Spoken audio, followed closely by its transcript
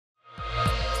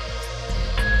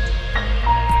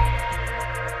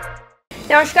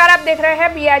नमस्कार, आप देख रहे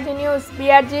हैं बीआरजी न्यूज।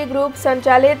 बीआरजी ग्रुप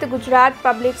संचालित गुजरात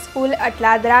पब्लिक स्कूल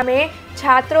अटलादरा में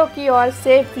छात्रों की ओर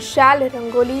से विशाल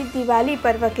रंगोली दिवाली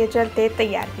पर्व के चलते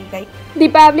तैयार की गई।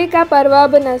 दीपावली का पर्व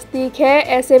अब नजदीक है,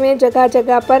 ऐसे में जगह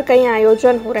जगह पर कई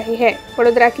आयोजन हो रहे हैं।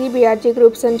 वडोदरा की बीआरजी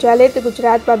ग्रुप संचालित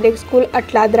गुजरात पब्लिक स्कूल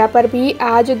अटलादरा पर भी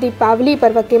आज दीपावली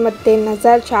पर्व के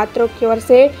मद्देनजर छात्रों की ओर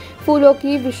से फूलों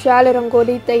की विशाल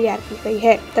रंगोली तैयार की गई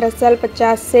है। दरअसल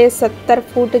 50 से 70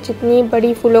 फुट जितनी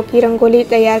बड़ी फूलों की रंगोली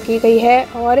तैयार की गई है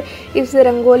और इस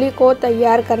रंगोली को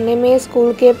तैयार करने में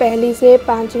स्कूल के पहली से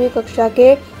 5वीं कक्षा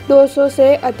के 200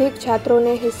 से अधिक छात्रों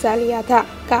ने हिस्सा लिया था।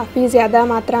 काफ़ी ज़्यादा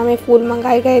मात्रा में फूल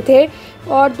मंगाए गए थे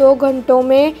और 2 घंटों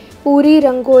में पूरी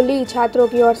रंगोली छात्रों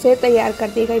की ओर से तैयार कर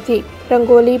दी गई थी।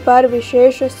 रंगोली पर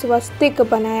विशेष स्वस्तिक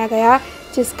बनाया गया,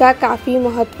 जिसका काफ़ी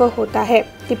महत्व होता है।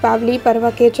 दीपावली पर्व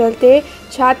के चलते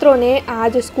छात्रों ने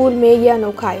आज स्कूल में यह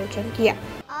अनोखा आयोजन किया।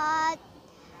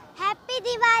 Happy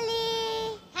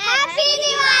Diwali! Happy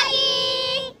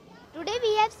Diwali! Today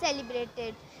we have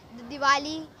celebrated the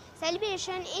Diwali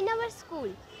celebration in our school.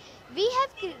 We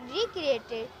have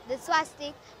recreated the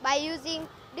swastik by using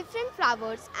different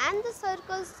flowers, and the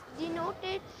circles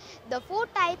denoted the 4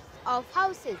 types of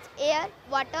houses: air,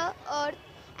 water, earth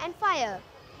and fire.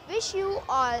 Wish you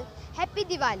all happy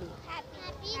Diwali.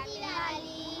 Happy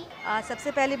Diwali.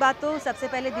 सबसे पहली बात तो सबसे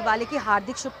पहले दिवाली की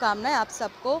हार्दिक शुभकामनाएं आप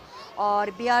सबको,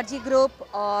 और बीआरजी ग्रुप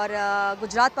और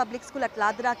गुजरात पब्लिक स्कूल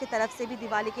अटलादरा की तरफ से भी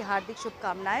दिवाली की हार्दिक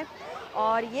शुभकामनाएं।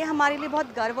 और ये हमारे लिए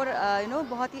बहुत गर्व और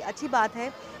बहुत ही अच्छी बात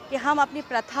है कि हम अपनी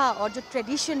प्रथा और जो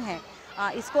ट्रेडिशन है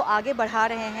इसको आगे बढ़ा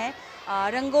रहे हैं।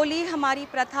 रंगोली हमारी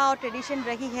प्रथा और ट्रेडिशन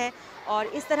रही है और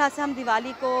इस तरह से हम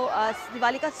दिवाली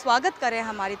का स्वागत करें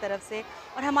हमारी तरफ से।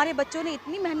 और हमारे बच्चों ने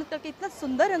इतनी मेहनत करके इतना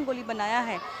सुंदर रंगोली बनाया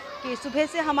है कि सुबह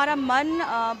से हमारा मन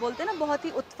बोलते हैं ना बहुत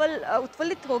ही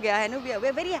उत्फुल्लित हो गया है। No we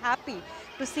are very happy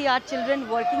to see our children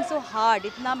working so hard,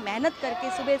 इतना मेहनत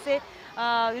करके सुबह से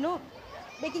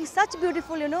मेकिंग सच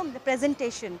ब्यूटीफुल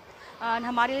प्रेजेंटेशन।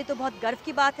 हमारे लिए तो बहुत गर्व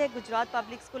की बात है। गुजरात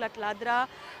पब्लिक स्कूल अटलादरा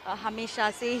हमेशा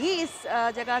से ही इस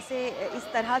जगह से इस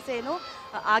तरह से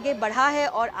आगे बढ़ा है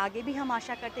और आगे भी हम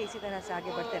आशा करते हैं इसी तरह से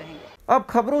आगे बढ़ते रहेंगे। अब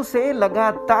खबरों से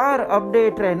लगातार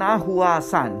अपडेट रहना हुआ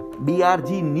आसान।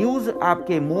 बीआरजी न्यूज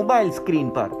आपके मोबाइल स्क्रीन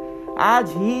पर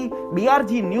आज ही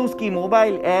बीआरजी न्यूज की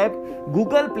mobile app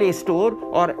Google play store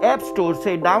और ऐप स्टोर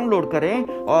से डाउनलोड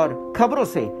करें और खबरों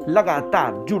से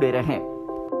लगातार जुड़े रहें।